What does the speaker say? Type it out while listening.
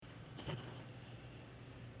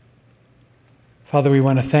Father, we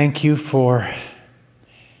want to thank you for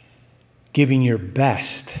giving your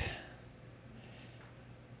best.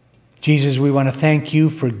 Jesus, we want to thank you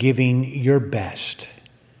for giving your best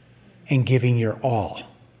and giving your all.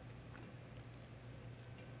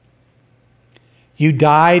 You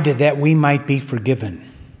died that we might be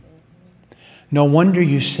forgiven. No wonder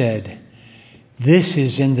you said, this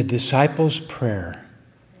is in the disciples' prayer.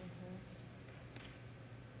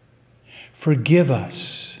 Forgive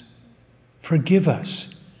us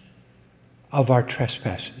of our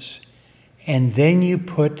trespasses. And then you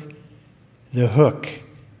put the hook,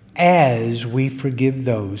 as we forgive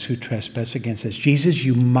those who trespass against us. Jesus,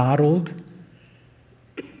 you modeled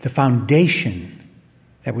the foundation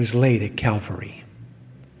that was laid at Calvary.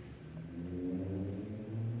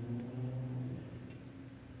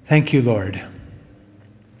 Thank you, Lord.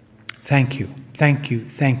 Thank you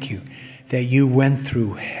that you went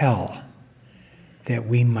through hell that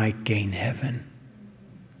we might gain heaven.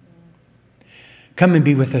 Come and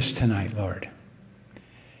be with us tonight, Lord.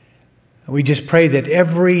 We just pray that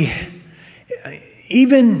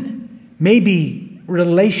even maybe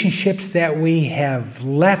relationships that we have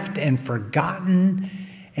left and forgotten,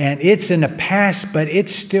 and it's in the past, but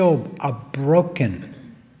it's still a broken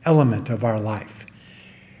element of our life.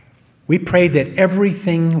 We pray that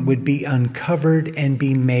everything would be uncovered and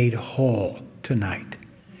be made whole tonight.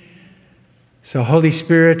 So, Holy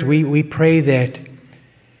Spirit, we pray that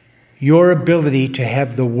your ability to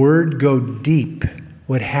have the word go deep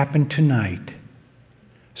would happen tonight,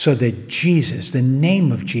 so that Jesus, the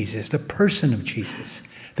name of Jesus, the person of Jesus,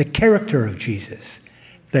 the character of Jesus,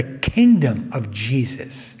 the kingdom of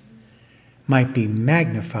Jesus might be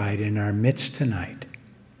magnified in our midst tonight,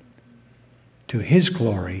 to his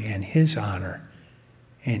glory and his honor,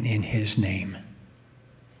 and in his name.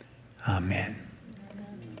 Amen.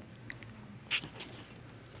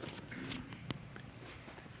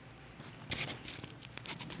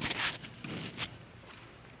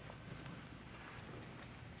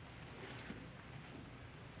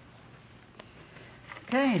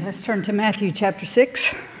 Okay, let's turn to Matthew chapter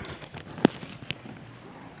 6.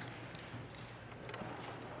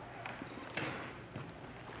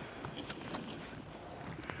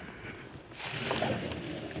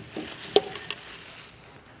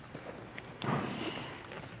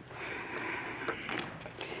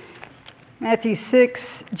 Matthew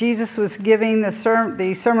 6, Jesus was giving the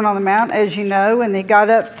Sermon on the Mount, as you know, and he got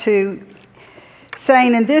up to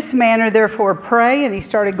saying, in this manner, therefore, pray. And he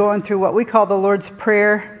started going through what we call the Lord's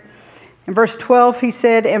Prayer. In verse 12, he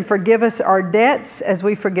said, and forgive us our debts as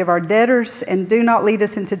we forgive our debtors, and do not lead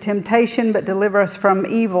us into temptation, but deliver us from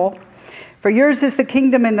evil. For yours is the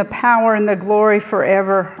kingdom and the power and the glory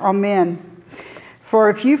forever. Amen.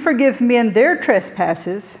 For if you forgive men their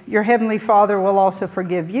trespasses, your heavenly Father will also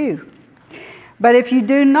forgive you. But if you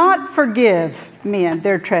do not forgive men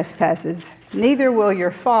their trespasses, neither will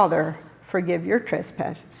your Father forgive your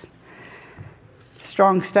trespasses.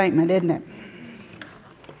 Strong statement, isn't it?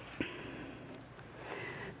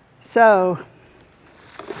 So,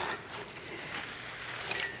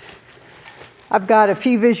 I've got a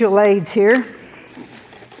few visual aids here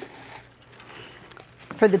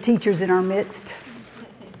for the teachers in our midst.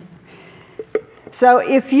 So,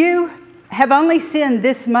 if you have only sinned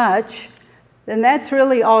this much, then that's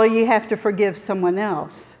really all you have to forgive someone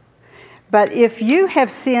else. But if you have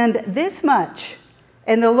sinned this much,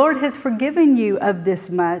 and the Lord has forgiven you of this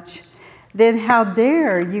much, then how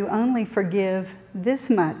dare you only forgive this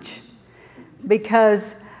much?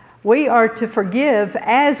 Because we are to forgive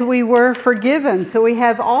as we were forgiven. So we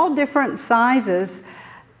have all different sizes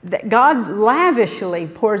that God lavishly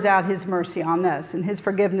pours out his mercy on us and his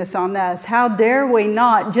forgiveness on us. How dare we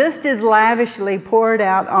not just as lavishly pour it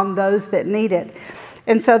out on those that need it?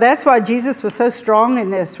 And so that's why Jesus was so strong in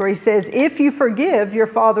this, where he says, if you forgive, your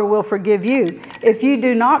Father will forgive you. If you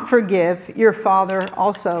do not forgive, your Father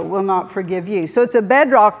also will not forgive you. So it's a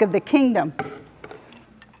bedrock of the kingdom.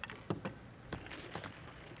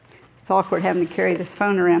 It's awkward having to carry this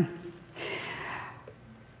phone around.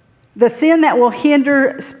 The sin that will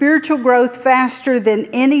hinder spiritual growth faster than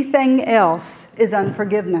anything else is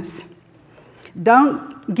unforgiveness.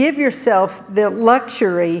 Don't give yourself the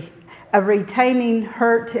luxury of retaining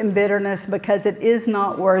hurt and bitterness, because it is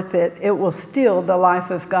not worth it. It will steal the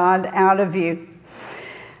life of God out of you.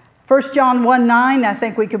 1 John 1:9, I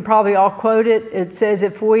think we can probably all quote it. It says,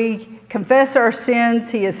 if we confess our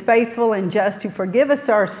sins, he is faithful and just to forgive us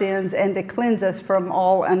our sins and to cleanse us from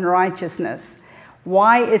all unrighteousness.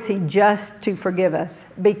 Why is he just to forgive us?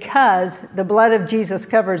 Because the blood of Jesus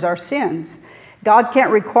covers our sins. God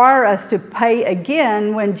can't require us to pay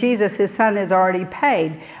again when Jesus, his son, has already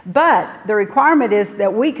paid. But the requirement is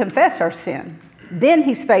that we confess our sin. Then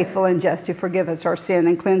he's faithful and just to forgive us our sin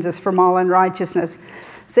and cleanse us from all unrighteousness.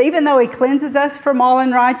 So even though he cleanses us from all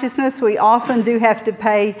unrighteousness, we often do have to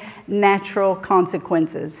pay natural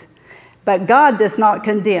consequences. But God does not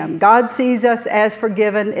condemn. God sees us as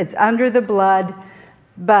forgiven. It's under the blood.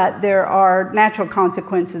 But there are natural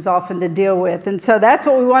consequences often to deal with. And so that's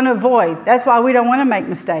what we want to avoid. That's why we don't want to make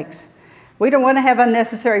mistakes. We don't want to have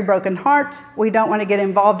unnecessary broken hearts. We don't want to get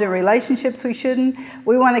involved in relationships we shouldn't.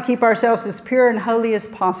 We want to keep ourselves as pure and holy as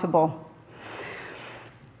possible.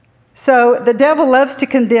 So the devil loves to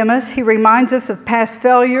condemn us. He reminds us of past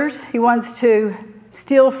failures. He wants to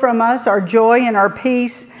steal from us our joy and our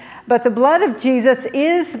peace. But the blood of Jesus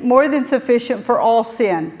is more than sufficient for all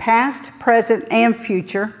sin, past, present, and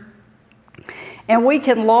future. And we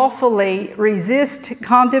can lawfully resist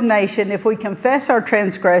condemnation if we confess our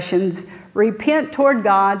transgressions, repent toward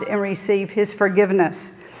God, and receive his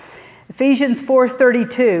forgiveness. Ephesians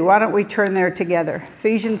 4:32. Why don't we turn there together?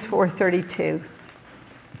 Ephesians 4:32.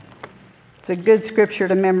 It's a good scripture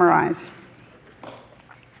to memorize.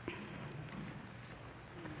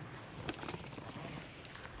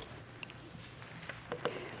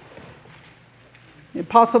 The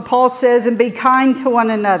Apostle Paul says, "And be kind to one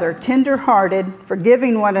another, tender-hearted,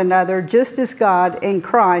 forgiving one another, just as God in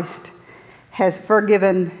Christ has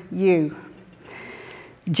forgiven you."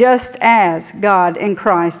 Just as God in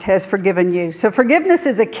Christ has forgiven you. So forgiveness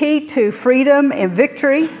is a key to freedom and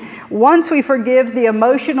victory. Once we forgive, the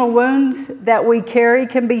emotional wounds that we carry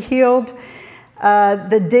can be healed.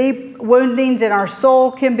 The deep woundings in our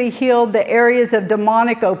soul can be healed. The areas of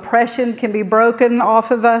demonic oppression can be broken off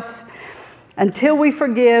of us. Until we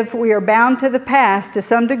forgive, we are bound to the past to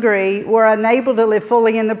some degree. We're unable to live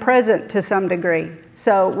fully in the present to some degree.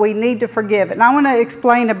 So we need to forgive. And I want to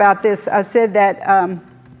explain about this. I said that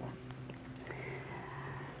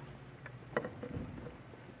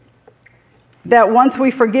that once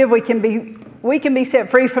we forgive, we can be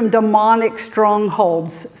set free from demonic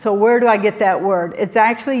strongholds. So where do I get that word? It's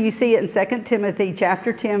actually, you see it in 2 Timothy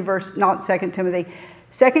chapter 10, not 2 Timothy,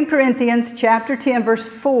 2 Corinthians chapter 10, verse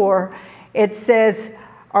 4. It says,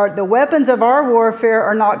 the weapons of our warfare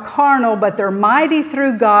are not carnal, but they're mighty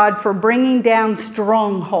through God for bringing down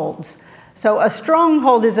strongholds. So a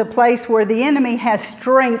stronghold is a place where the enemy has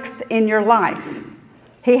strength in your life.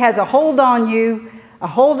 He has a hold on you, a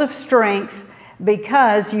hold of strength,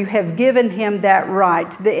 because you have given him that right.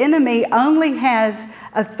 The enemy only has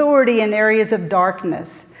authority in areas of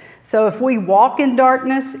darkness. So if we walk in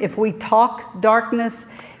darkness, if we talk darkness,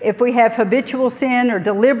 if we have habitual sin or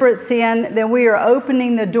deliberate sin, then we are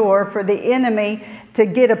opening the door for the enemy to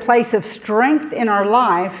get a place of strength in our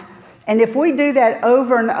life. And if we do that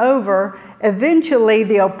over and over, eventually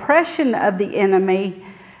the oppression of the enemy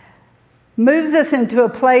moves us into a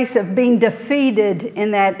place of being defeated in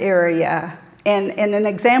that area. And an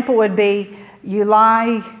example would be you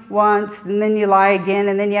lie once, and then you lie again,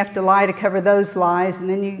 and then you have to lie to cover those lies, and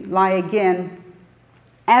then you lie again.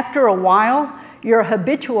 After a while, you're a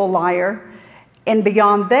habitual liar, and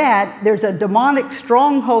beyond that, there's a demonic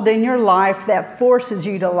stronghold in your life that forces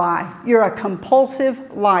you to lie. You're a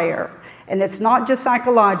compulsive liar, and it's not just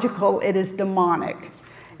psychological, it is demonic.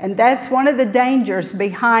 And that's one of the dangers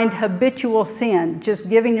behind habitual sin, just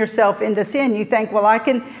giving yourself into sin. You think, well, I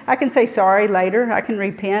can say sorry later, I can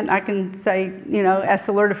repent, I can say, ask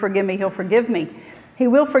the Lord to forgive me, he'll forgive me. He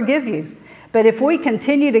will forgive you. But if we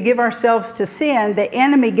continue to give ourselves to sin, the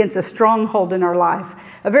enemy gets a stronghold in our life.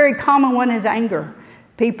 A very common one is anger.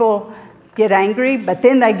 People get angry, but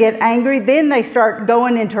then they get angry, then they start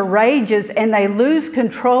going into rages and they lose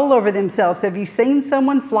control over themselves. Have you seen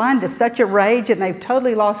someone fly into such a rage and they've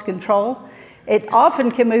totally lost control? It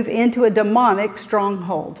often can move into a demonic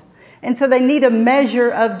stronghold. And so they need a measure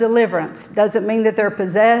of deliverance. Doesn't mean that they're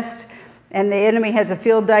possessed and the enemy has a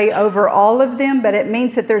field day over all of them, but it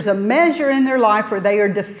means that there's a measure in their life where they are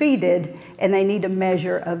defeated and they need a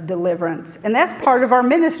measure of deliverance. And that's part of our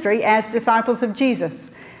ministry as disciples of Jesus,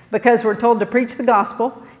 because we're told to preach the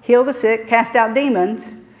gospel, heal the sick, cast out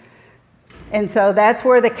demons. And so that's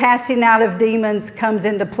where the casting out of demons comes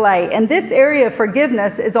into play. And this area of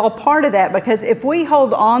forgiveness is all part of that, because if we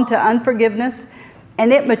hold on to unforgiveness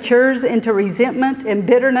and it matures into resentment and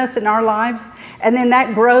bitterness in our lives, and then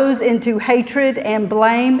that grows into hatred and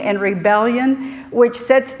blame and rebellion, which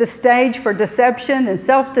sets the stage for deception and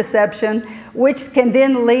self-deception, which can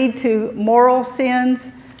then lead to moral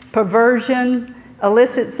sins, perversion,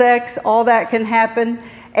 illicit sex, all that can happen.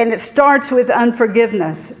 And it starts with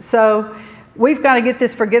unforgiveness. So we've got to get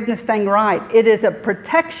this forgiveness thing right. It is a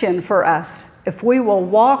protection for us. if we will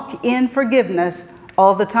walk in forgiveness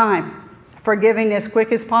all the time, forgiving as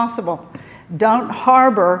quick as possible. Don't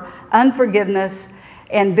harbor unforgiveness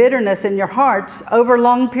and bitterness in your hearts over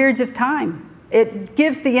long periods of time. It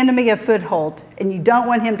gives the enemy a foothold, and you don't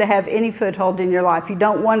want him to have any foothold in your life. You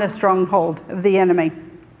don't want a stronghold of the enemy.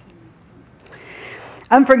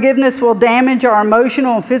 Unforgiveness will damage our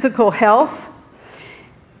emotional and physical health.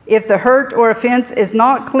 If the hurt or offense is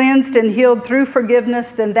not cleansed and healed through forgiveness,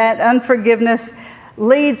 then that unforgiveness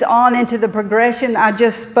leads on into the progression I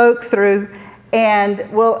just spoke through, and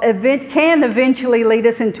can eventually lead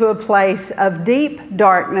us into a place of deep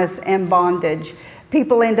darkness and bondage.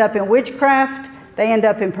 People end up in witchcraft, they end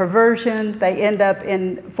up in perversion, they end up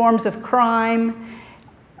in forms of crime,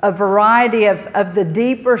 a variety of the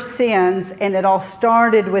deeper sins, and it all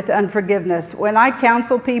started with unforgiveness. When I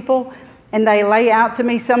counsel people and they lay out to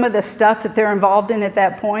me some of the stuff that they're involved in at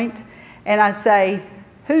that point, and I say,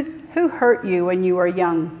 who hurt you when you were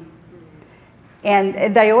young?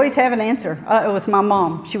 And they always have an answer. It was my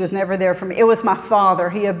mom. She was never there for me. It was my father.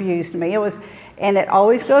 He abused me. And it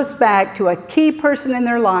always goes back to a key person in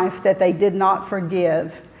their life that they did not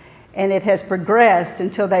forgive. And it has progressed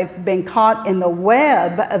until they've been caught in the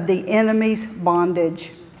web of the enemy's bondage.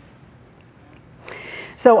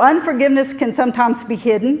 So unforgiveness can sometimes be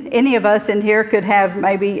hidden. Any of us in here could have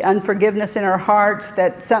maybe unforgiveness in our hearts,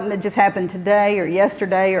 that something that just happened today or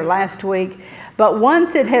yesterday or last week. But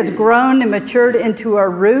once it has grown and matured into a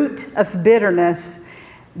root of bitterness,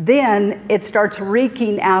 then it starts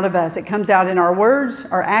reeking out of us. It comes out in our words,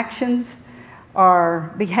 our actions,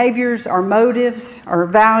 our behaviors, our motives, our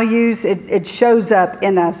values. It shows up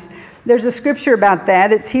in us. There's a scripture about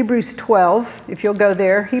that. It's Hebrews 12, if you'll go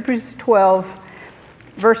there. Hebrews 12,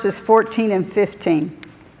 verses 14 and 15.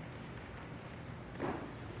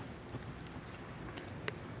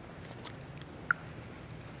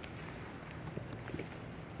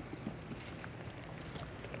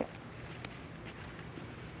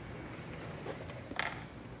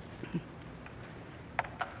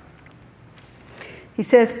 He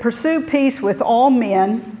says, "Pursue peace with all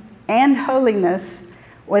men and holiness,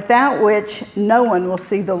 without which no one will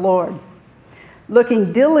see the Lord.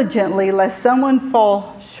 Looking diligently lest anyone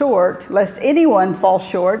fall short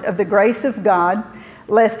of the grace of God,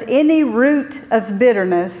 lest any root of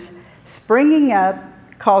bitterness springing up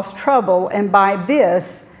cause trouble, and by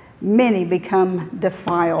this many become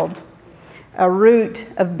defiled." A root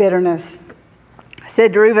of bitterness. I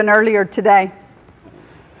said to Reuben earlier today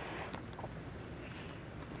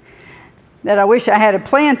that I wish I had a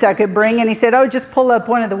plant I could bring, and he said, just pull up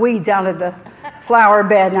one of the weeds out of the flower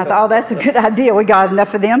bed. And I thought, that's a good idea. We got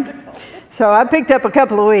enough of them. So I picked up a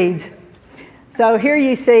couple of weeds. So here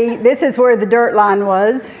you see, this is where the dirt line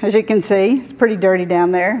was, as you can see. It's pretty dirty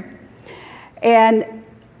down there. And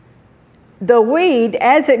the weed,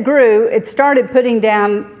 as it grew, it started putting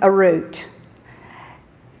down a root.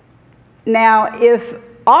 Now,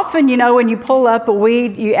 often, when you pull up a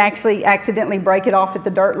weed, you actually accidentally break it off at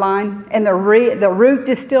the dirt line, and the root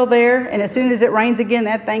is still there, and as soon as it rains again,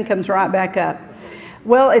 that thing comes right back up.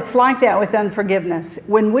 Well, it's like that with unforgiveness.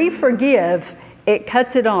 When we forgive, it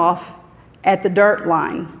cuts it off at the dirt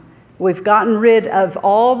line. We've gotten rid of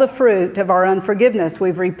all the fruit of our unforgiveness.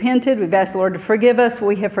 We've repented, we've asked the Lord to forgive us,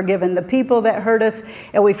 we have forgiven the people that hurt us,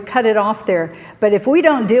 and we've cut it off there. But if we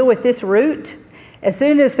don't deal with this root, as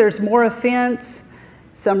soon as there's more offense,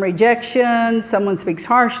 some rejection, someone speaks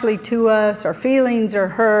harshly to us, our feelings are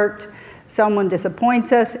hurt, someone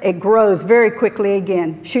disappoints us, it grows very quickly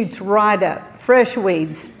again, shoots right up, fresh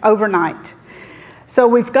weeds overnight. So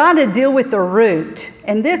we've got to deal with the root.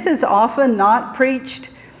 And this is often not preached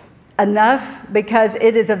enough because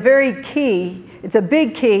it is a big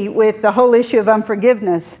key with the whole issue of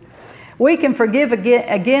unforgiveness. We can forgive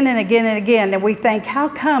again and again and again, and we think, how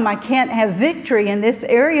come I can't have victory in this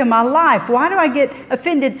area of my life? Why do I get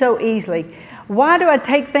offended so easily? Why do I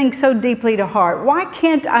take things so deeply to heart? Why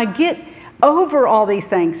can't I get over all these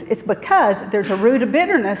things? It's because there's a root of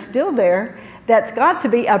bitterness still there that's got to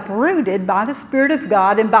be uprooted by the Spirit of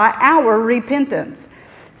God and by our repentance.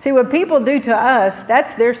 See, what people do to us,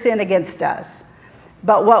 that's their sin against us.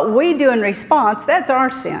 But what we do in response, that's our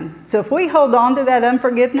sin. So if we hold on to that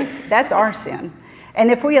unforgiveness, that's our sin. And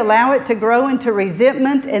if we allow it to grow into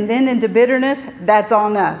resentment and then into bitterness, that's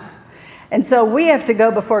on us. And so we have to go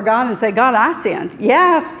before God and say, God, I sinned.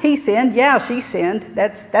 Yeah, he sinned. Yeah, she sinned.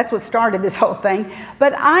 That's what started this whole thing.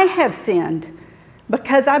 But I have sinned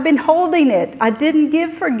because I've been holding it. I didn't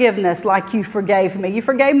give forgiveness like you forgave me. You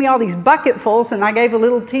forgave me all these bucketfuls, and I gave a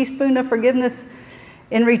little teaspoon of forgiveness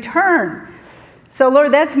in return. So,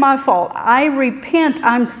 Lord, that's my fault. I repent.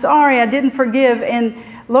 I'm sorry I didn't forgive. And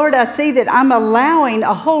Lord, I see that I'm allowing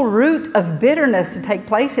a whole root of bitterness to take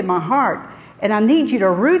place in my heart. And I need you to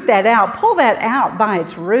root that out, pull that out by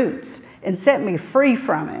its roots, and set me free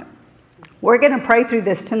from it. We're going to pray through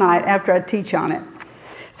this tonight after I teach on it.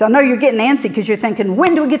 So I know you're getting antsy because you're thinking,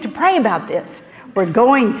 when do we get to pray about this? We're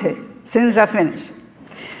going to, as soon as I finish.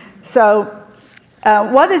 So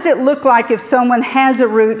what does it look like if someone has a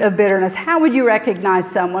root of bitterness? How would you recognize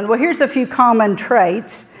someone? Well, here's a few common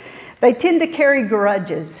traits. They tend to carry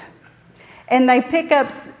grudges, and they pick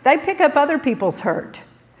up other people's hurt.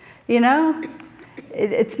 You know,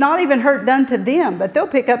 it's not even hurt done to them, but they'll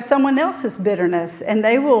pick up someone else's bitterness, and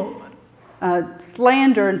they will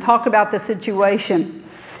slander and talk about the situation.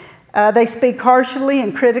 They speak harshly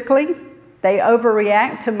and critically. They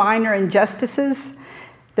overreact to minor injustices.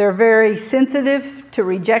 They're very sensitive to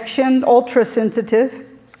rejection, ultra sensitive.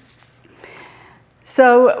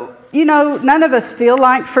 So, you know, none of us feel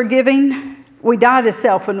like forgiving. We die to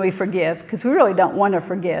self when we forgive because we really don't want to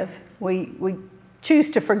forgive. We choose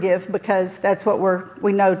to forgive because that's what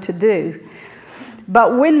we know to do.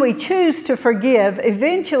 But when we choose to forgive,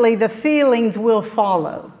 eventually the feelings will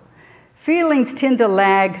follow. Feelings tend to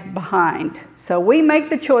lag behind. So we make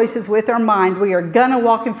the choices with our mind. We are going to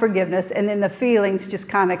walk in forgiveness, and then the feelings just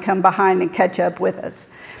kind of come behind and catch up with us.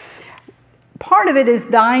 Part of it is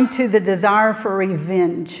dying to the desire for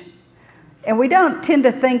revenge. And we don't tend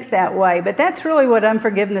to think that way, but that's really what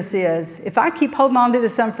unforgiveness is. If I keep holding on to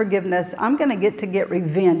this unforgiveness, I'm going to get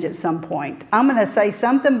revenge at some point. I'm going to say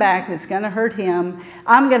something back that's going to hurt him.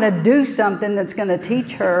 I'm going to do something that's going to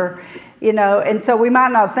teach her, you know. And so we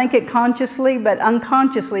might not think it consciously, but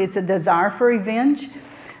unconsciously it's a desire for revenge.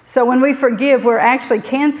 So when we forgive, we're actually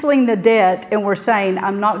canceling the debt, and we're saying,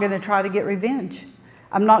 I'm not going to try to get revenge.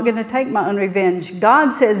 I'm not going to take my own revenge.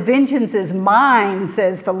 God says, vengeance is mine,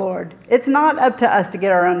 says the Lord. It's not up to us to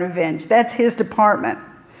get our own revenge. That's His department.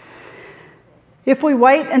 If we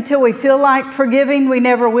wait until we feel like forgiving, we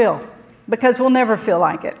never will, because we'll never feel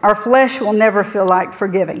like it. Our flesh will never feel like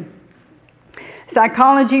forgiving.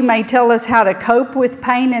 Psychology may tell us how to cope with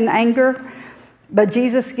pain and anger, but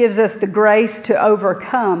Jesus gives us the grace to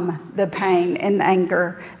overcome the pain and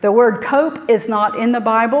anger. The word cope is not in the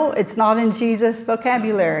Bible. It's not in Jesus'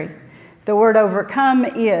 vocabulary. The word overcome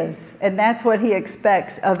is, and that's what He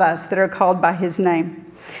expects of us that are called by His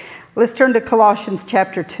name. Let's turn to Colossians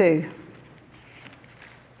chapter 2.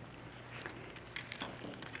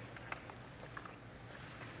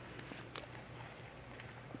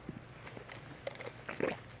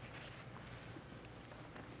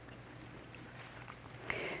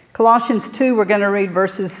 Colossians 2, we're going to read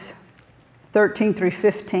verses 13 through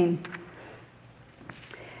 15.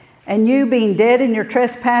 And you, being dead in your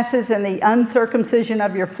trespasses and the uncircumcision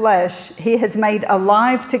of your flesh, He has made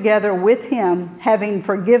alive together with Him, having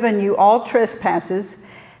forgiven you all trespasses,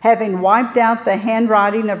 having wiped out the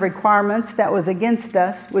handwriting of requirements that was against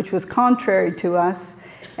us, which was contrary to us,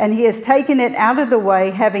 and He has taken it out of the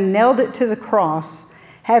way, having nailed it to the cross,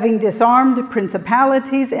 having disarmed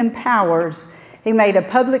principalities and powers. He made a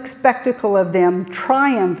public spectacle of them,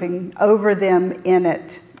 triumphing over them in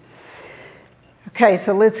it. Okay,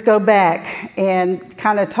 so let's go back and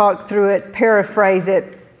kind of talk through it, paraphrase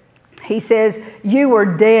it. He says, you were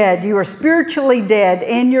dead. You were spiritually dead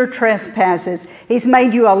in your trespasses. He's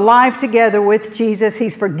made you alive together with Jesus.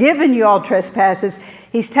 He's forgiven you all trespasses.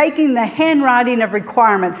 He's taking the handwriting of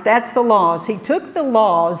requirements. That's the laws. He took the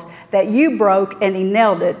laws that you broke and He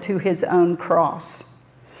nailed it to His own cross.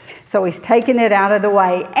 So He's taken it out of the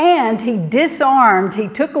way, and He disarmed, He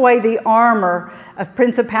took away the armor of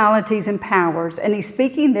principalities and powers. And He's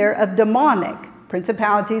speaking there of demonic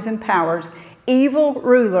principalities and powers, evil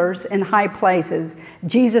rulers in high places.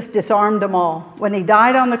 Jesus disarmed them all. When He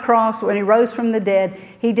died on the cross, when He rose from the dead,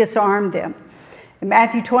 He disarmed them. In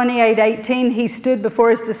Matthew 28:18, He stood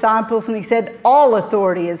before His disciples and He said, all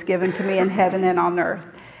authority is given to me in heaven and on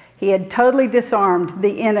earth. He had totally disarmed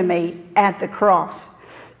the enemy at the cross.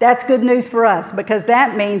 That's good news for us, because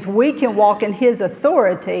that means we can walk in His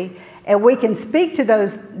authority, and we can speak to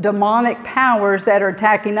those demonic powers that are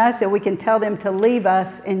attacking us, and we can tell them to leave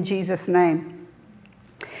us in Jesus' name.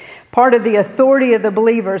 Part of the authority of the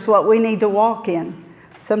believer is what we need to walk in.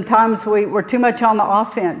 Sometimes we're too much on the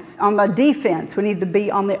offense, on the defense. We need to be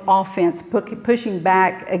on the offense, pushing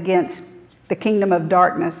back against the kingdom of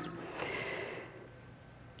darkness.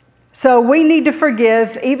 So we need to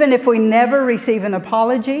forgive even if we never receive an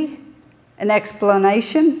apology, an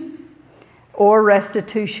explanation, or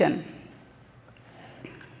restitution.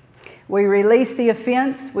 We release the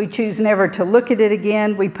offense. We choose never to look at it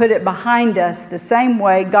again. We put it behind us the same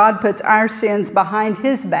way God puts our sins behind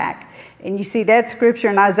His back And you see that scripture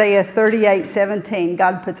in Isaiah 38:17.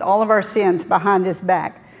 God puts all of our sins behind his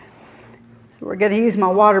back. So we're going to use my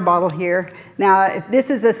water bottle here. Now, if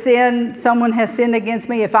this is a sin, someone has sinned against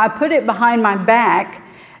me, if I put it behind my back,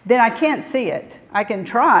 then I can't see it. I can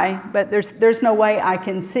try, but there's no way I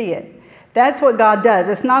can see it. That's what God does.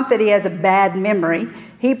 It's not that he has a bad memory.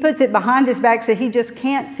 He puts it behind his back so he just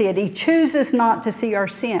can't see it. He chooses not to see our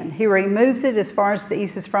sin. He removes it as far as the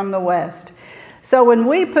east is from the west. So when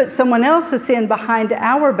we put someone else's sin behind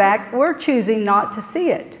our back, we're choosing not to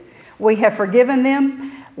see it. We have forgiven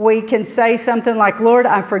them. We can say something like, Lord,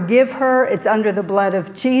 I forgive her. It's under the blood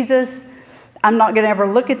of Jesus. I'm not going to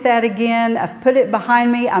ever look at that again. I've put it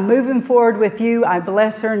behind me. I'm moving forward with you. I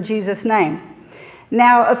bless her in Jesus' name.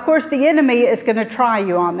 Now, of course, the enemy is going to try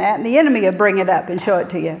you on that, and the enemy will bring it up and show it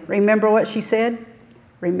to you. Remember what she said?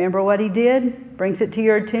 Remember what he did? Brings it to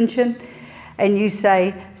your attention. And you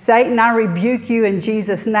say, Satan, I rebuke you in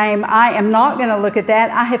Jesus' name. I am not going to look at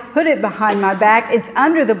that. I have put it behind my back. It's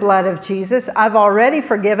under the blood of Jesus. I've already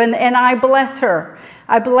forgiven, and I bless her.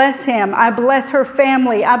 I bless him. I bless her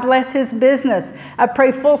family. I bless his business. I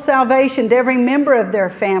pray full salvation to every member of their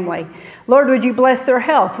family. Lord, would you bless their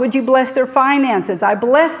health? Would you bless their finances? I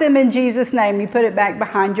bless them in Jesus' name. You put it back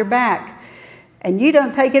behind your back. And you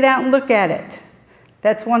don't take it out and look at it.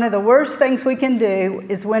 That's one of the worst things we can do,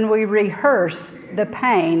 is when we rehearse the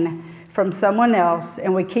pain from someone else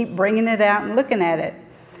and we keep bringing it out and looking at it.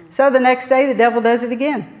 So the next day the devil does it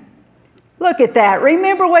again. Look at that.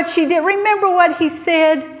 Remember what she did. Remember what he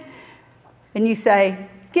said. And you say,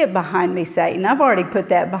 get behind me, Satan. I've already put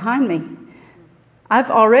that behind me. I've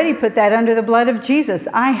already put that under the blood of Jesus.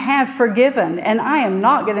 I have forgiven, and I am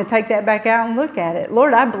not going to take that back out and look at it.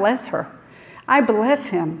 Lord, I bless her. I bless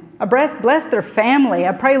him. I bless their family.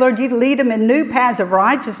 I pray, Lord, you'd lead them in new paths of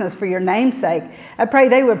righteousness for your name's sake. I pray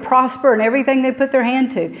they would prosper in everything they put their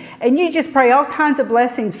hand to. And you just pray all kinds of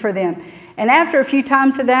blessings for them. And after a few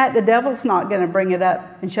times of that, the devil's not going to bring it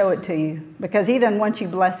up and show it to you, because he doesn't want you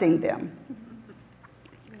blessing them.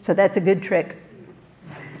 So that's a good trick.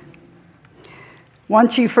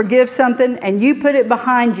 Once you forgive something and you put it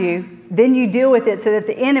behind you, then you deal with it so that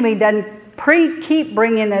the enemy doesn't keep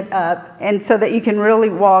bringing it up, and so that you can really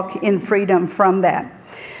walk in freedom from that.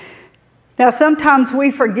 Now, sometimes we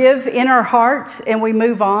forgive in our hearts and we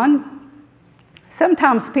move on.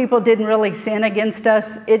 Sometimes people didn't really sin against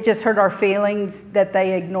us. It just hurt our feelings that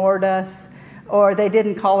they ignored us, or they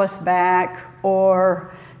didn't call us back,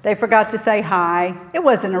 or they forgot to say hi. It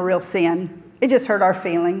wasn't a real sin. It just hurt our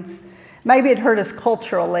feelings. Maybe it hurt us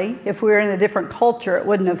culturally. If we were in a different culture, it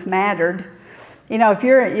wouldn't have mattered. You know, if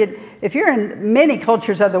you're in many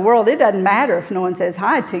cultures of the world, it doesn't matter if no one says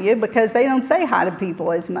hi to you, because they don't say hi to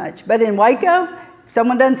people as much. But in Waco, if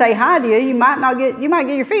someone doesn't say hi to you, you might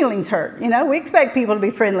get your feelings hurt. You know, we expect people to be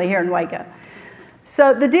friendly here in Waco.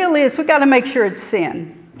 So the deal is, we got to make sure it's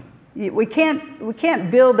sin. We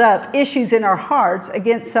can't build up issues in our hearts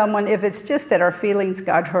against someone if it's just that our feelings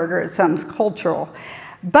got hurt or it's something's cultural.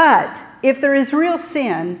 But if there is real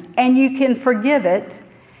sin and you can forgive it,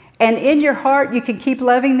 and in your heart you can keep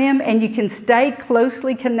loving them, and you can stay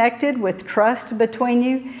closely connected with trust between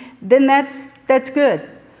you, then that's good.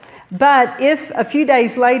 But if a few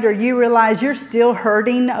days later you realize you're still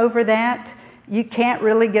hurting over that, you can't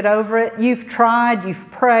really get over it, you've tried,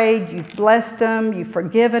 you've prayed, you've blessed them, you've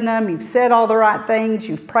forgiven them, you've said all the right things,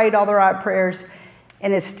 you've prayed all the right prayers,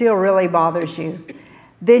 and it still really bothers you,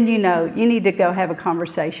 then you know you need to go have a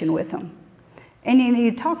conversation with them. And you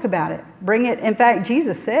need to talk about it. Bring it. In fact,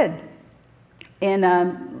 Jesus said in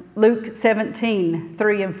Luke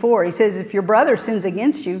 17:3-4, he says, if your brother sins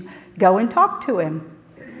against you, go and talk to him.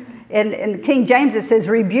 And in King James, it says,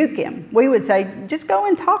 rebuke him. We would say, just go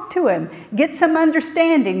and talk to him. Get some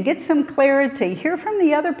understanding. Get some clarity. Hear from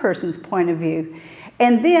the other person's point of view.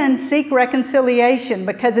 And then seek reconciliation,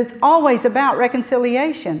 because it's always about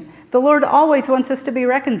reconciliation. The Lord always wants us to be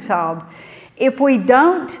reconciled. If we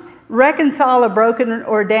don't reconcile a broken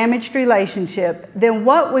or damaged relationship, then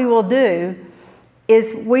what we will do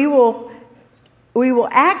is we will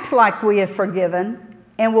act like we have forgiven,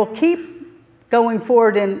 and we'll keep going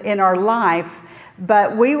forward in our life,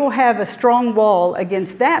 but we will have a strong wall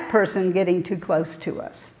against that person getting too close to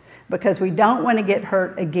us, because we don't want to get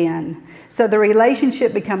hurt again. So the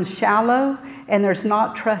relationship becomes shallow and there's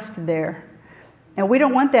not trust there. And we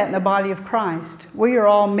don't want that in the body of Christ. We are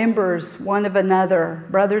all members one of another,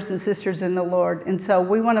 brothers and sisters in the Lord. And so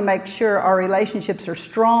we want to make sure our relationships are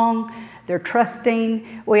strong, they're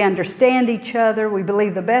trusting, we understand each other, we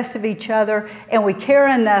believe the best of each other, and we care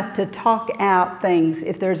enough to talk out things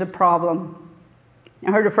if there's a problem.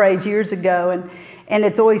 I heard a phrase years ago, and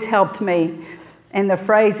it's always helped me. And the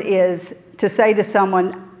phrase is to say to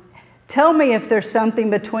someone, tell me if there's something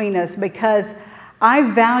between us, because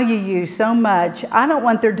I value you so much, I don't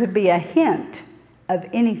want there to be a hint of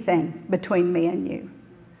anything between me and you.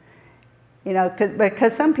 You know,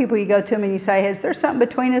 because some people, you go to them and you say, is there something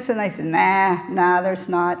between us? And they say, nah, there's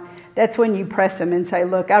not. That's when you press them and say,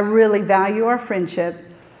 look, I really value our friendship,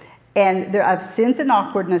 and I've sensed an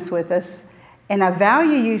awkwardness with us, and I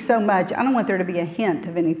value you so much, I don't want there to be a hint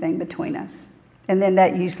of anything between us. And then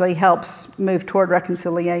that usually helps move toward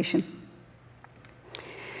reconciliation.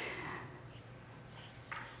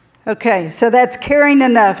 Okay, so that's caring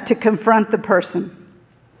enough to confront the person.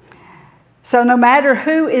 So no matter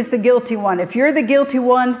who is the guilty one, if you're the guilty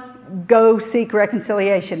one, go seek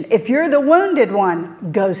reconciliation. If you're the wounded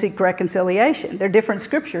one, go seek reconciliation. There are different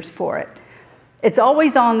scriptures for it. It's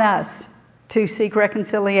always on us to seek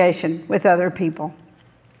reconciliation with other people.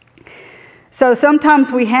 So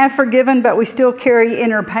sometimes we have forgiven, but we still carry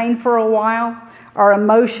inner pain for a while. Our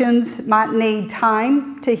emotions might need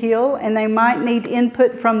time to heal, and they might need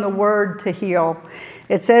input from the Word to heal.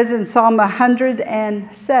 It says in Psalm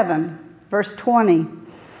 107, verse 20,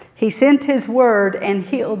 He sent His Word and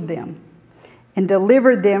healed them and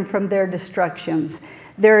delivered them from their destructions.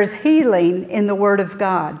 There is healing in the Word of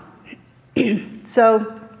God.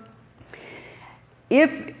 So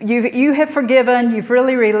if you have forgiven, you've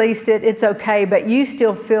really released it, it's okay, but you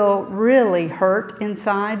still feel really hurt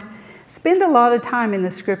inside, spend a lot of time in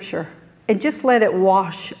the Scripture and just let it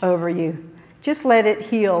wash over you. Just let it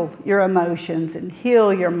heal your emotions and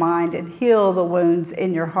heal your mind and heal the wounds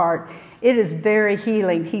in your heart. It is very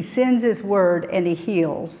healing. He sends His Word and He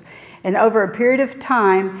heals. And over a period of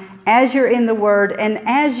time, as you're in the Word and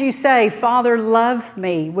as you say, Father, love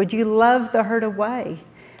me, would you love the hurt away?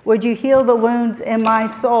 Would you heal the wounds in my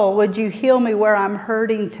soul? Would you heal me where I'm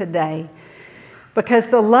hurting today? Because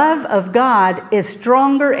the love of God is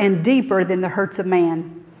stronger and deeper than the hurts of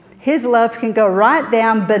man. His love can go right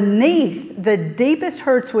down beneath the deepest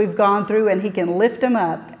hurts we've gone through, and He can lift them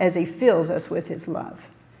up as He fills us with His love.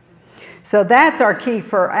 So that's our key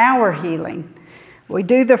for our healing. We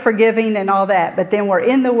do the forgiving and all that, but then we're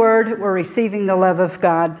in the Word, we're receiving the love of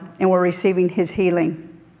God, and we're receiving His healing.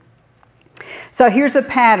 So here's a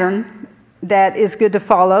pattern that is good to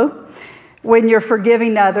follow. When you're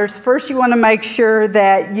forgiving others, first you want to make sure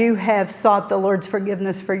that you have sought the Lord's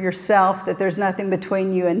forgiveness for yourself, that there's nothing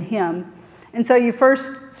between you and Him. And so you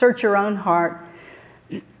first search your own heart.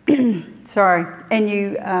 And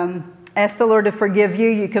you ask the Lord to forgive you.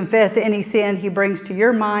 You confess any sin He brings to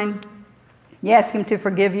your mind. You ask Him to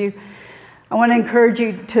forgive you. I want to encourage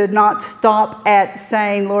you to not stop at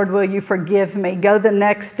saying, Lord, will you forgive me? Go the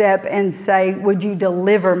next step and say, would you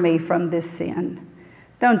deliver me from this sin?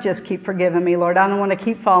 Don't just keep forgiving me, Lord. I don't want to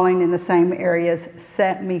keep falling in the same areas.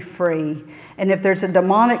 Set me free. And if there's a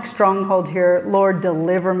demonic stronghold here, Lord,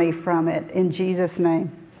 deliver me from it in Jesus'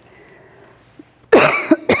 name.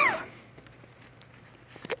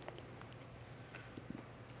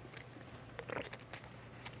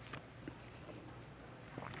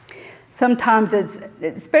 Sometimes it's,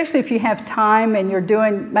 especially if you have time and you're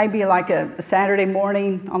doing maybe like a Saturday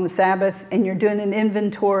morning on the Sabbath and you're doing an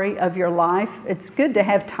inventory of your life, it's good to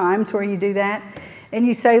have times where you do that. And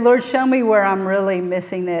you say, Lord, show me where I'm really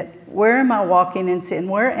missing it. Where am I walking in sin?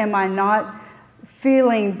 Where am I not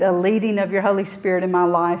feeling the leading of your Holy Spirit in my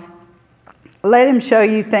life? Let Him show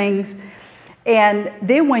you things. And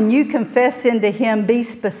then when you confess sin to Him, be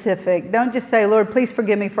specific. Don't just say, Lord, please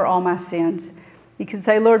forgive me for all my sins. You can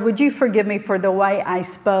say, Lord, would you forgive me for the way I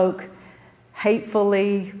spoke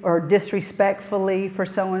hatefully or disrespectfully for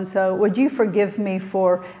so-and-so? Would you forgive me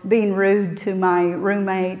for being rude to my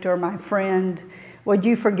roommate or my friend? Would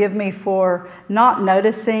you forgive me for not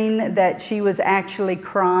noticing that she was actually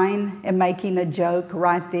crying and making a joke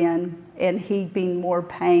right then and heaping more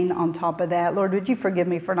pain on top of that? Lord, would you forgive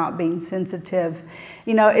me for not being sensitive?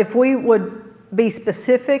 You know, if we would be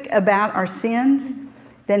specific about our sins,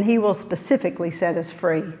 then He will specifically set us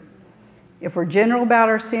free. If we're general about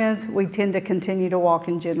our sins, we tend to continue to walk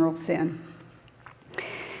in general sin.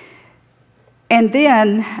 And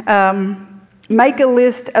then make a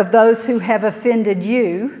list of those who have offended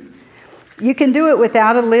you. You can do it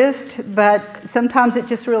without a list, but sometimes it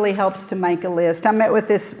just really helps to make a list. I met with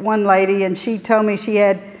this one lady, and she told me she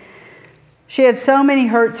had so many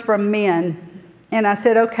hurts from men. And I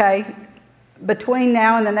said, okay, between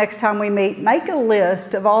now and the next time we meet, make a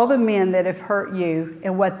list of all the men that have hurt you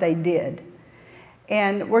and what they did.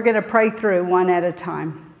 And we're going to pray through one at a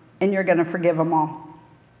time, and you're going to forgive them all.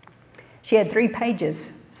 She had 3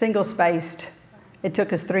 pages, single-spaced. It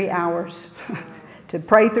took us 3 hours to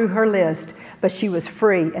pray through her list, but she was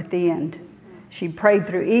free at the end. She prayed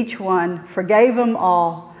through each one, forgave them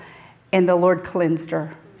all, and the Lord cleansed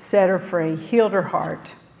her, set her free, healed her heart.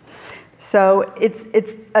 So it's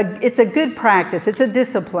a good practice. It's a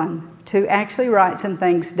discipline to actually write some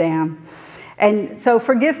things down. And so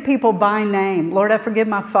forgive people by name. Lord, I forgive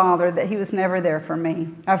my father that he was never there for me.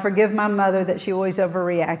 I forgive my mother that she always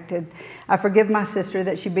overreacted. I forgive my sister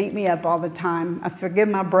that she beat me up all the time. I forgive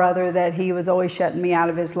my brother that he was always shutting me out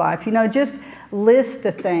of his life. Just list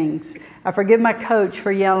the things. I forgive my coach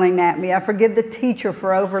for yelling at me. I forgive the teacher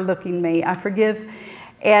for overlooking me. I forgive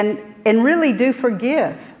and really do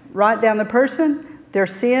forgive. Write down the person, their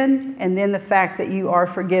sin, and then the fact that you are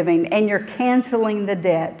forgiving. And you're canceling the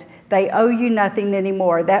debt. They owe you nothing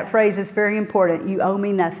anymore. That phrase is very important. You owe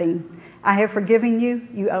me nothing. I have forgiven you.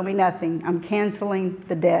 You owe me nothing. I'm canceling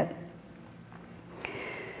the debt.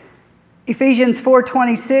 Ephesians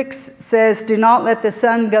 4:26 says, do not let the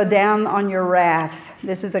sun go down on your wrath.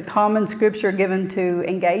 This is a common scripture given to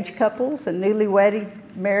engaged couples and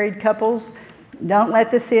newlywed married couples. Don't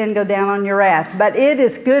let the sin go down on your wrath. But it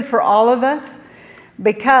is good for all of us,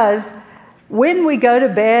 because when we go to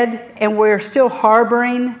bed and we're still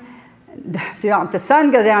harboring, do not let the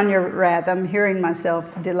sun go down your wrath. I'm hearing myself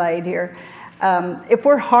delayed here. If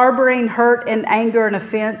we're harboring hurt and anger and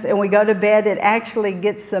offense and we go to bed, it actually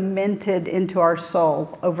gets cemented into our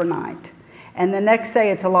soul overnight. And the next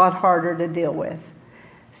day it's a lot harder to deal with.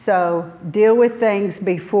 So deal with things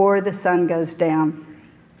before the sun goes down.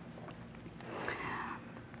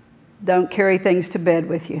 Don't carry things to bed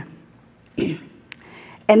with you.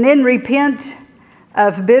 And then repent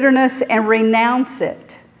of bitterness and renounce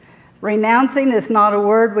it. Renouncing is not a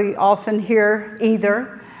word we often hear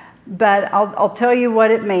either, but I'll tell you what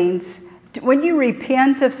it means. When you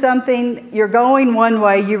repent of something, you're going one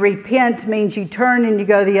way. You repent means you turn and you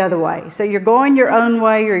go the other way. So you're going your own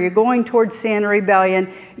way, or you're going towards sin or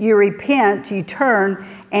rebellion. You repent, you turn,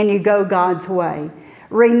 and you go God's way.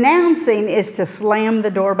 Renouncing is to slam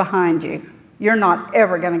the door behind you. You're not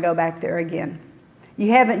ever going to go back there again.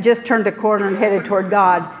 You haven't just turned a corner and headed toward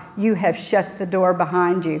God. You have shut the door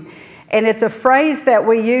behind you. And it's a phrase that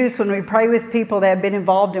we use when we pray with people that have been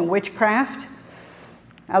involved in witchcraft.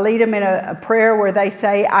 I lead them in a prayer where they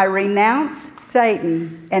say, I renounce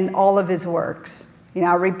Satan and all of his works.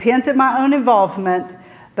 I repent of my own involvement,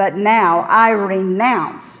 but now I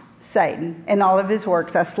renounce Satan and all of his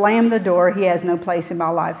works. I slam the door. He has no place in my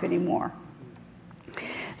life anymore.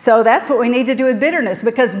 So that's what we need to do with bitterness,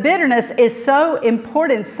 because bitterness is so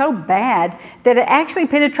important, so bad, that it actually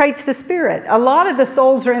penetrates the spirit. A lot of the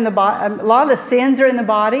souls are in the body, a lot of the sins are in the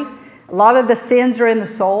body, a lot of the sins are in the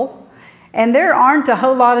soul. And there aren't a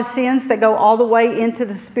whole lot of sins that go all the way into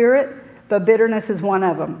the spirit, but bitterness is one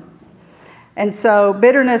of them. And so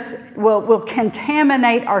bitterness will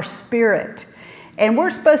contaminate our spirit. And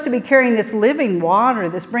we're supposed to be carrying this living water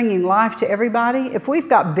that's bringing life to everybody. If we've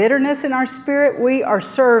got bitterness in our spirit, we are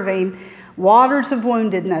serving waters of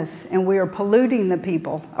woundedness, and we are polluting the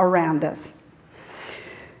people around us.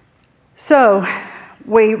 So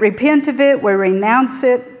we repent of it, we renounce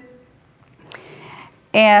it,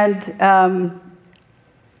 and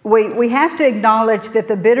we have to acknowledge that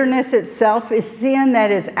the bitterness itself is sin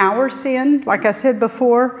that is our sin, like I said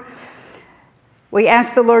before. We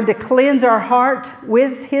ask the Lord to cleanse our heart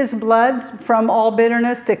with His blood from all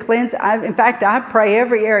bitterness, to cleanse. In fact, I pray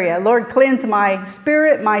every area, Lord, cleanse my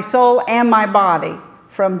spirit, my soul, and my body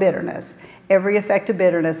from bitterness. Every effect of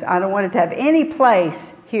bitterness. I don't want it to have any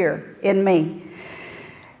place here in me.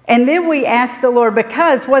 And then we ask the Lord,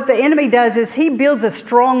 because what the enemy does is he builds a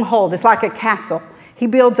stronghold. It's like a castle. He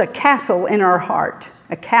builds a castle in our heart,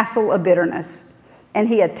 a castle of bitterness. And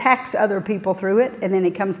he attacks other people through it, and then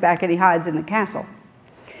he comes back and he hides in the castle.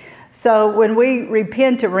 So when we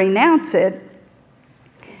repent to renounce it,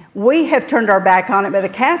 we have turned our back on it, but the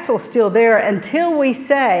castle's still there until we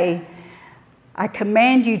say, I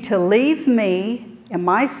command you to leave me and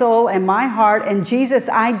my soul and my heart, and Jesus,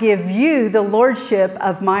 I give you the lordship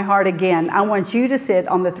of my heart again. I want you to sit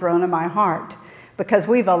on the throne of my heart, because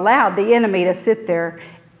we've allowed the enemy to sit there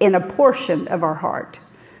in a portion of our heart.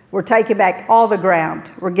 We're taking back all the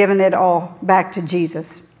ground. We're giving it all back to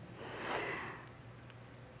Jesus.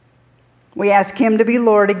 We ask Him to be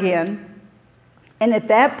Lord again. And at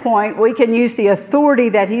that point, we can use the authority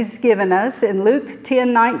that He's given us. In Luke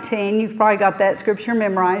 10:19, you've probably got that scripture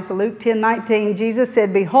memorized. Luke 10:19, Jesus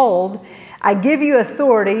said, behold, I give you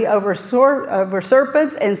authority over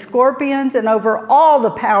serpents and scorpions and over all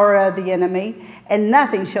the power of the enemy, and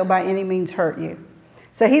nothing shall by any means hurt you.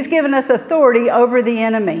 So He's given us authority over the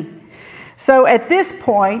enemy. So at this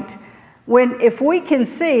point, If we can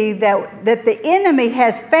see that the enemy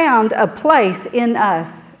has found a place in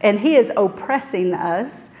us and he is oppressing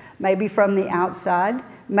us, maybe from the outside,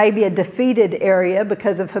 maybe a defeated area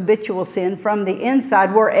because of habitual sin from the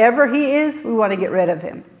inside, wherever he is, we want to get rid of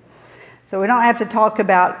him. So we don't have to talk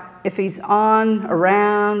about if he's on,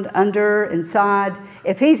 around, under, inside.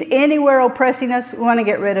 If he's anywhere oppressing us, we want to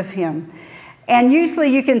get rid of him. And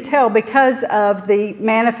usually you can tell because of the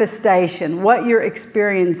manifestation, what you're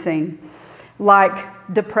experiencing,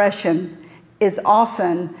 like depression, is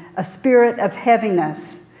often a spirit of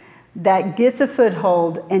heaviness that gets a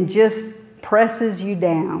foothold and just presses you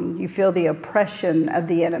down. You feel the oppression of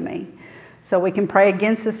the enemy. So we can pray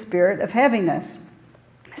against the spirit of heaviness.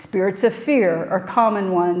 Spirits of fear are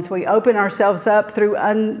common ones. We open ourselves up through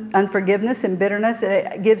unforgiveness and bitterness, and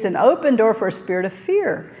it gives an open door for a spirit of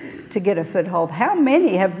fear to get a foothold. How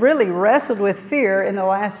many have really wrestled with fear in the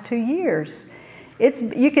last 2 years?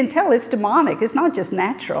 You can tell it's demonic. It's not just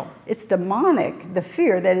natural. It's demonic, the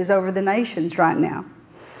fear that is over the nations right now.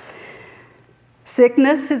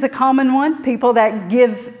 Sickness is a common one. People that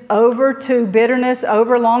give over to bitterness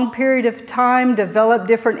over a long period of time develop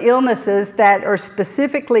different illnesses that are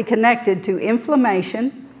specifically connected to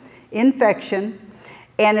inflammation, infection,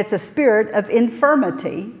 and it's a spirit of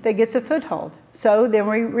infirmity that gets a foothold. So then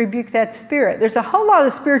we rebuke that spirit. There's a whole lot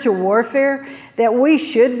of spiritual warfare that we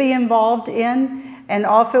should be involved in, and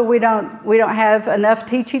often we don't have enough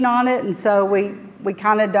teaching on it, and so we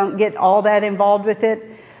kind of don't get all that involved with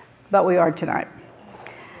it, but we are tonight.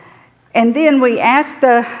 And then we ask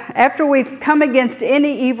after we've come against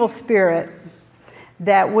any evil spirit,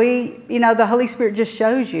 that the Holy Spirit just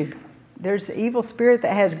shows you there's an evil spirit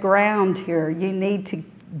that has ground here. You need to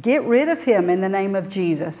get rid of him in the name of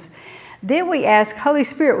Jesus. Then we ask, Holy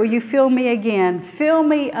Spirit, will you fill me again? Fill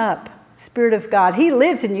me up, Spirit of God. He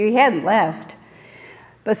lives in you. He hadn't left.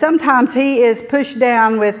 But sometimes he is pushed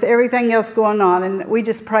down with everything else going on, and we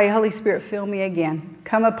just pray, Holy Spirit, fill me again.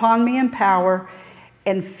 Come upon me in power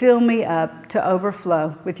and fill me up to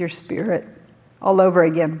overflow with your Spirit all over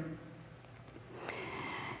again.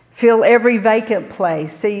 Fill every vacant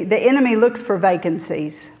place. See, the enemy looks for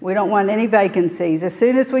vacancies. We don't want any vacancies. As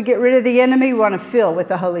soon as we get rid of the enemy, we want to fill with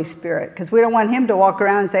the Holy Spirit, because we don't want him to walk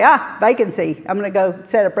around and say, vacancy. I'm going to go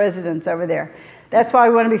set up residence over there. That's why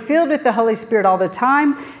we want to be filled with the Holy Spirit all the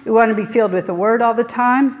time. We want to be filled with the Word all the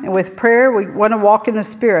time. And with prayer, we want to walk in the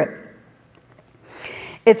Spirit.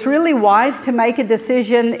 It's really wise to make a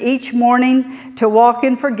decision each morning to walk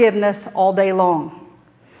in forgiveness all day long.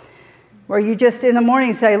 Where you just in the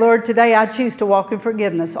morning say, Lord, today I choose to walk in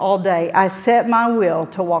forgiveness all day. I set my will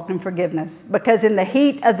to walk in forgiveness. Because in the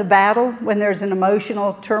heat of the battle, when there's an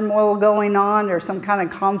emotional turmoil going on or some kind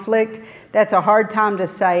of conflict, that's a hard time to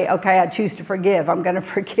say, okay, I choose to forgive. I'm going to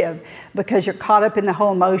forgive, because you're caught up in the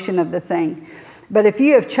whole emotion of the thing. But if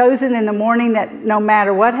you have chosen in the morning that no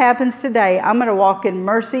matter what happens today, I'm going to walk in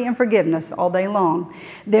mercy and forgiveness all day long,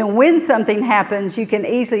 then when something happens, you can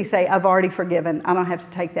easily say, I've already forgiven. I don't have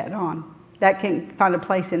to take that on. That can find a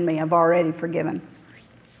place in me. I've already forgiven.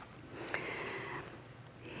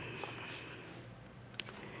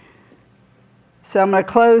 So I'm going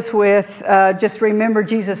to close with just remember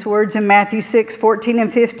Jesus' words in Matthew 6:14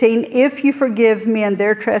 and 15. If you forgive men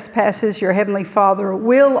their trespasses, your heavenly Father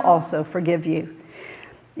will also forgive you.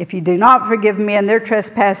 If you do not forgive men their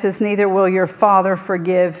trespasses, neither will your Father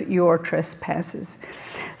forgive your trespasses.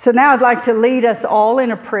 So now I'd like to lead us all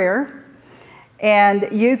in a prayer. And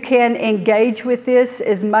you can engage with this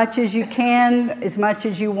as much as you can, as much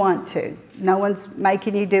as you want to. No one's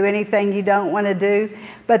making you do anything you don't want to do.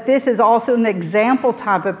 But this is also an example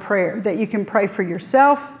type of prayer that you can pray for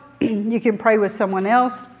yourself. You can pray with someone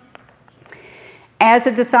else. As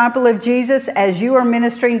a disciple of Jesus, as you are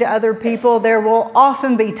ministering to other people, there will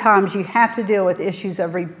often be times you have to deal with issues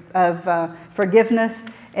of forgiveness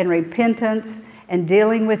and repentance and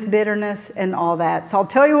dealing with bitterness and all that. So I'll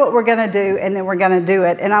tell you what we're going to do, and then we're going to do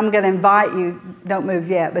it. And I'm going to invite you, don't move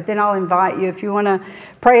yet, but then I'll invite you. If you want to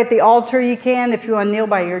pray at the altar, you can. If you want to kneel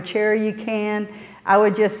by your chair, you can. I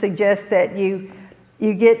would just suggest that you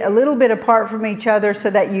get a little bit apart from each other so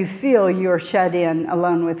that you feel you're shut in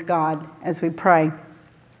alone with God as we pray.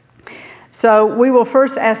 So we will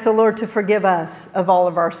first ask the Lord to forgive us of all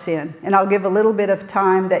of our sin. And I'll give a little bit of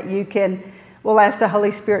time that we'll ask the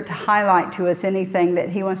Holy Spirit to highlight to us anything that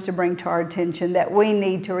He wants to bring to our attention that we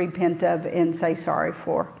need to repent of and say sorry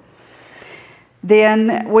for.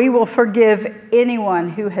 Then we will forgive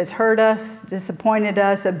anyone who has hurt us, disappointed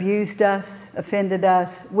us, abused us, offended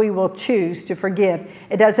us. We will choose to forgive.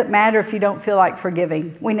 It doesn't matter if you don't feel like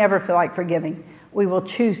forgiving. We never feel like forgiving. We will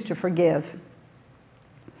choose to forgive.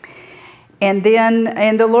 And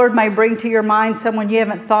the Lord may bring to your mind someone you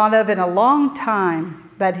haven't thought of in a long time,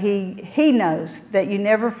 but He knows that you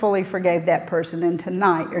never fully forgave that person. And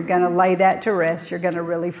tonight you're going to lay that to rest. You're going to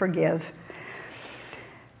really forgive.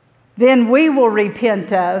 Then we will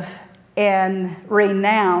repent of and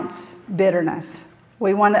renounce bitterness.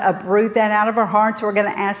 We want to uproot that out of our hearts. We're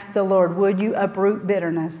going to ask the Lord, would you uproot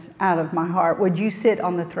bitterness out of my heart? Would you sit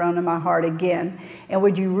on the throne of my heart again? And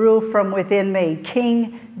would you rule from within me?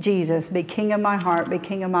 King Jesus, be king of my heart, be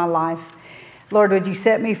king of my life. Lord, would you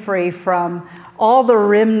set me free from all the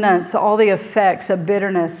remnants, all the effects of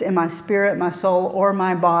bitterness in my spirit, my soul, or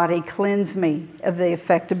my body? Cleanse me of the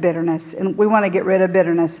effect of bitterness. And we want to get rid of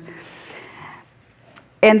bitterness.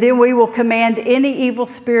 And then we will command any evil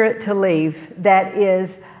spirit to leave that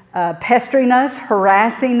is pestering us,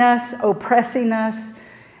 harassing us, oppressing us,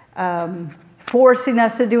 forcing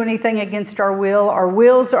us to do anything against our will. Our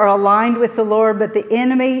wills are aligned with the Lord, but the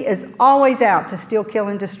enemy is always out to steal, kill,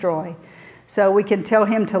 and destroy. So we can tell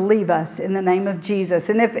him to leave us in the name of Jesus.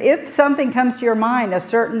 And if something comes to your mind, a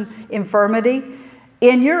certain infirmity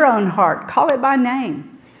in your own heart, call it by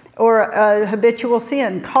name. Or a habitual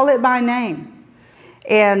sin, call it by name.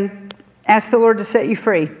 And ask the Lord to set you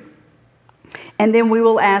free. And then we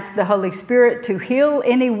will ask the Holy Spirit to heal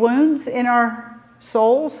any wounds in our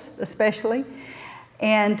souls, especially,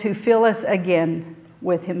 and to fill us again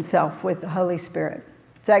with Himself, with the Holy Spirit.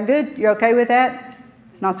 Is that good? You're okay with that?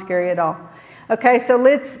 It's not scary at all. Okay, so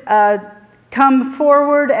let's come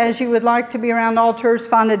forward as you would like to be around altars.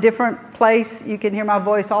 Find a different place. You can hear my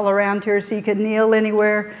voice all around here, so you can kneel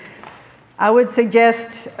anywhere. I would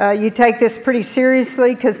suggest you take this pretty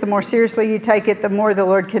seriously, because the more seriously you take it, the more the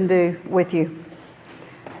Lord can do with you.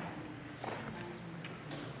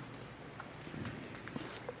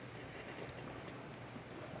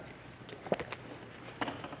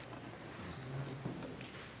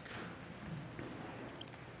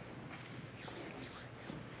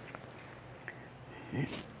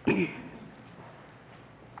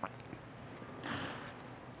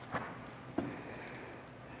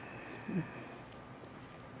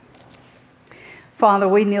 Father,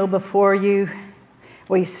 we kneel before you.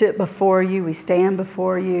 We sit before you. We stand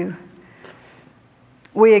before you.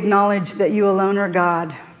 We acknowledge that you alone are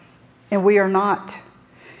God, and we are not.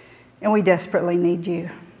 And we desperately need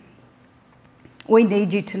you. We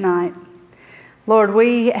need you tonight. Lord,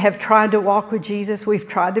 we have tried to walk with Jesus. We've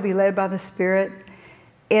tried to be led by the Spirit.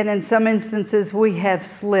 And in some instances, we have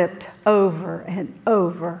slipped over and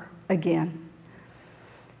over again.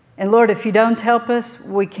 And Lord, if you don't help us,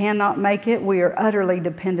 we cannot make it. We are utterly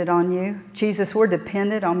dependent on you. Jesus, we're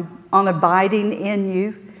dependent on abiding in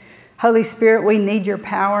you. Holy Spirit, we need your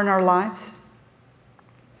power in our lives.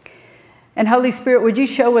 And Holy Spirit, would you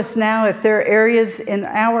show us now if there are areas in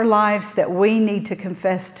our lives that we need to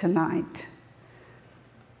confess tonight?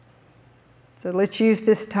 So let's use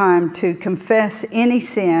this time to confess any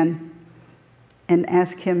sin and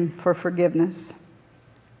ask Him for forgiveness.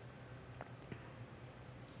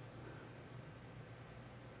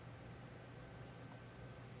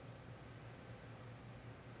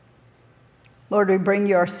 Lord, we bring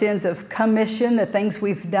you our sins of commission, the things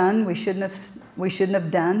we've done we shouldn't have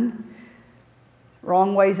done,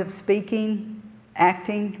 wrong ways of speaking,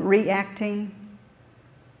 acting, reacting,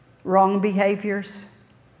 wrong behaviors.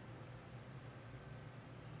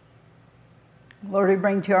 Lord, we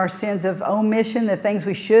bring to you our sins of omission, the things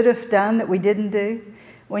we should have done that we didn't do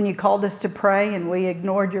when you called us to pray and we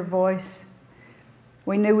ignored your voice.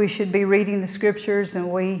 We knew we should be reading the scriptures and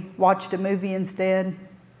we watched a movie instead.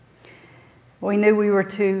 We knew we were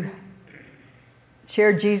to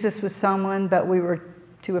share Jesus with someone, but we were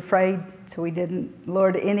too afraid, so we didn't.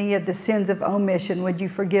 Lord, any of the sins of omission, would you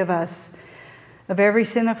forgive us of every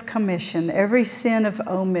sin of commission, every sin of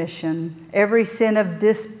omission, every sin of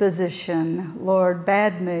disposition, Lord,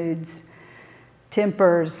 bad moods,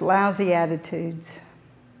 tempers, lousy attitudes.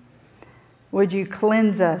 Would you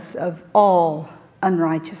cleanse us of all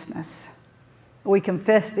unrighteousness? We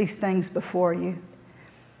confess these things before you,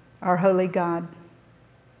 our holy God.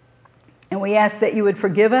 And we ask that you would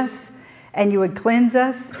forgive us and you would cleanse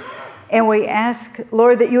us. And we ask,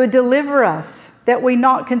 Lord, that you would deliver us, that we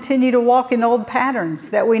not continue to walk in old patterns,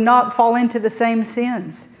 that we not fall into the same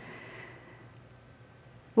sins.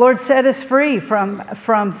 Lord, set us free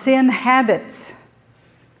from sin habits.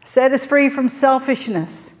 Set us free from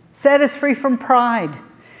selfishness. Set us free from pride.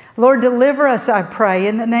 Lord, deliver us, I pray,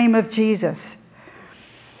 in the name of Jesus.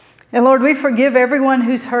 And Lord, we forgive everyone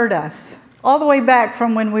who's hurt us, all the way back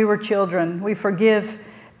from when we were children. We forgive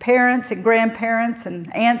parents and grandparents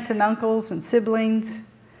and aunts and uncles and siblings.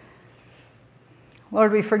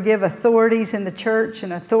 Lord, we forgive authorities in the church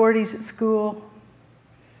and authorities at school.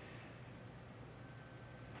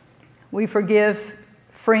 We forgive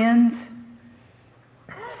friends,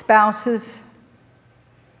 spouses,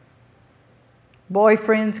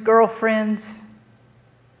 boyfriends, girlfriends,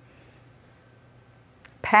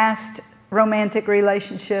 past romantic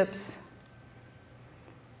relationships.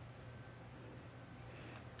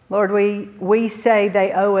 Lord, we say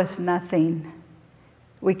they owe us nothing.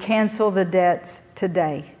 We cancel the debts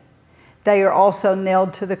today. They are also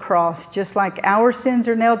nailed to the cross. Just like our sins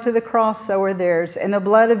are nailed to the cross, so are theirs. And the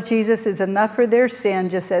blood of Jesus is enough for their sin,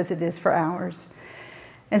 just as it is for ours.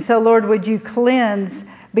 And so, Lord, would you cleanse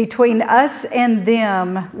between us and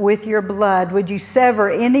them with your blood? Would you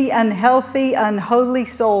sever any unhealthy, unholy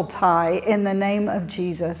soul tie in the name of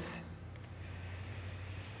Jesus?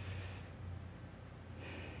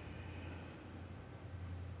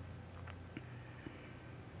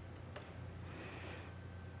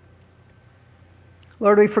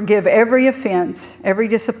 Lord, we forgive every offense, every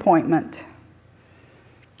disappointment,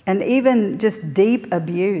 and even just deep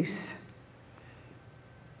abuse.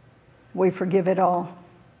 We forgive it all,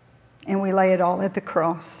 and we lay it all at the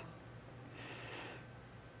cross.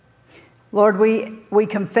 Lord, we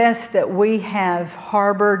confess that we have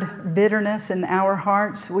harbored bitterness in our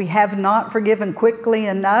hearts. We have not forgiven quickly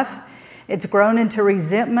enough. It's grown into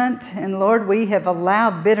resentment, and Lord, we have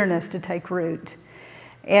allowed bitterness to take root.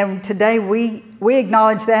 And today we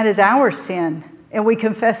acknowledge that as our sin, and we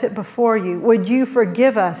confess it before you. Would you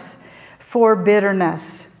forgive us for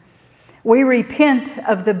bitterness? We repent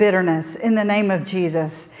of the bitterness in the name of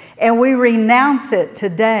Jesus, and we renounce it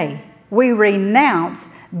today. We renounce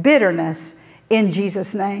bitterness in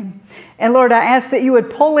Jesus' name. And Lord, I ask that you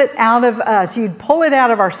would pull it out of us. You'd pull it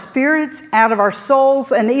out of our spirits, out of our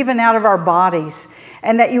souls, and even out of our bodies,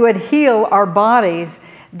 and that you would heal our bodies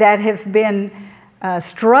that have been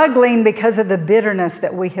struggling because of the bitterness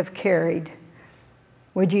that we have carried.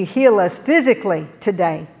 Would you heal us physically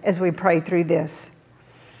today as we pray through this?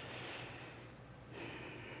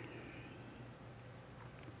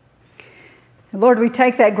 Lord, we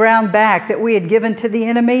take that ground back that we had given to the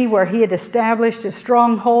enemy, where he had established a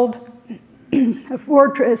stronghold, a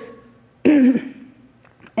fortress in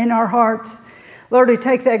our hearts. Lord, we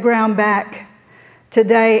take that ground back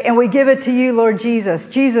today, and we give it to you, Lord Jesus.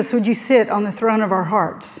 Jesus, would you sit on the throne of our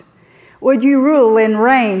hearts? Would you rule and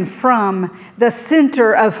reign from the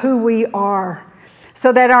center of who we are,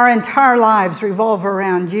 so that our entire lives revolve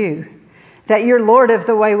around you, that you're Lord of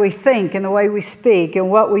the way we think and the way we speak and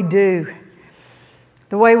what we do,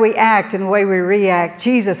 the way we act and the way we react.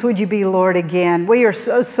 Jesus, would you be Lord again? We are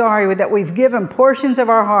so sorry that we've given portions of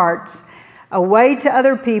our hearts away to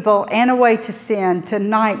other people and away to sin.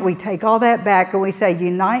 Tonight we take all that back and we say,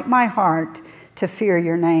 unite my heart to fear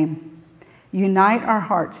your name. Unite our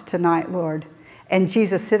hearts tonight, Lord. And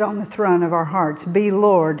Jesus, sit on the throne of our hearts. Be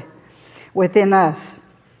Lord within us.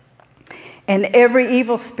 And every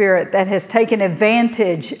evil spirit that has taken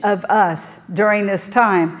advantage of us during this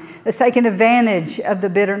time, that's taken advantage of the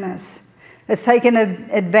bitterness, that's taken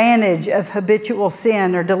advantage of habitual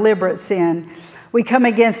sin or deliberate sin, we come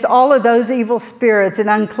against all of those evil spirits and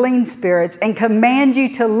unclean spirits and command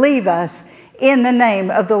you to leave us in the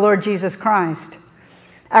name of the Lord Jesus Christ.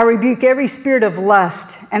 I rebuke every spirit of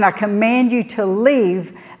lust, and I command you to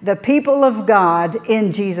leave the people of God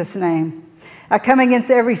in Jesus' name. I come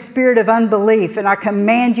against every spirit of unbelief, and I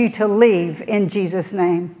command you to leave in Jesus'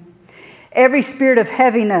 name. Every spirit of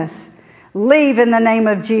heaviness, leave in the name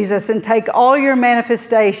of Jesus, and take all your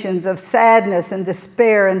manifestations of sadness and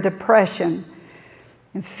despair and depression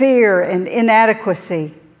and fear and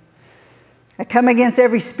inadequacy. I come against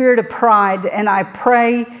every spirit of pride, and I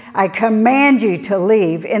pray, I command you to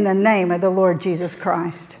leave in the name of the Lord Jesus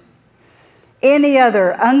Christ. Any other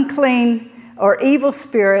unclean or evil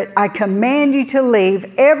spirit, I command you to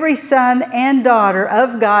leave every son and daughter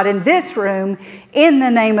of God in this room in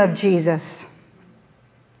the name of Jesus.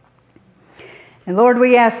 And Lord,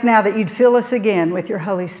 we ask now that you'd fill us again with your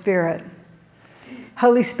Holy Spirit.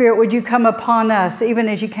 Holy Spirit, would you come upon us even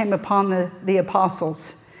as you came upon the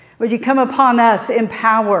apostles? Would you come upon us in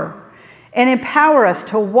power and empower us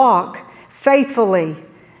to walk faithfully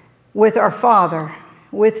with our Father,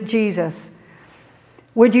 with Jesus?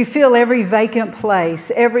 Would you fill every vacant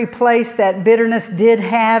place, every place that bitterness did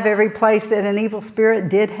have, every place that an evil spirit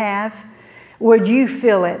did have? Would you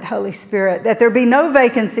fill it, Holy Spirit, that there be no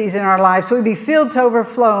vacancies in our lives? We'd be filled to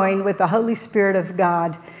overflowing with the Holy Spirit of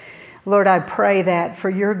God. Lord, I pray that for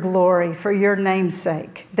your glory, for your name's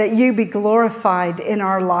sake, that you be glorified in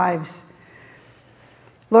our lives.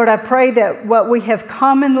 Lord, I pray that what we have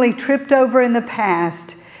commonly tripped over in the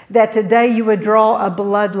past, that today you would draw a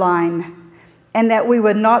bloodline and that we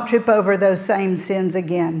would not trip over those same sins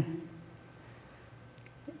again.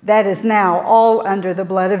 That is now all under the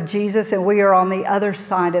blood of Jesus, and we are on the other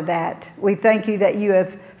side of that. We thank you that you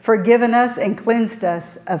have forgiven us and cleansed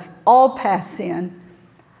us of all past sin.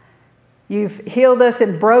 You've healed us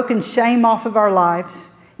and broken shame off of our lives.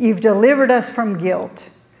 You've delivered us from guilt.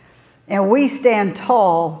 And we stand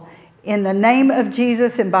tall in the name of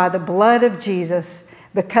Jesus and by the blood of Jesus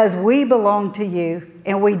because we belong to you,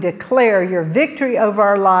 and we declare your victory over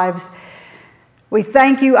our lives. We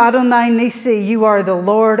thank you, Adonai Nisi. You are the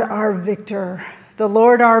Lord our victor, the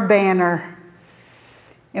Lord our banner.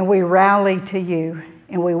 And we rally to you,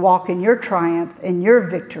 and we walk in your triumph and your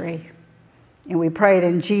victory. And we pray it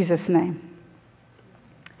in Jesus' name.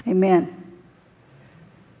 Amen.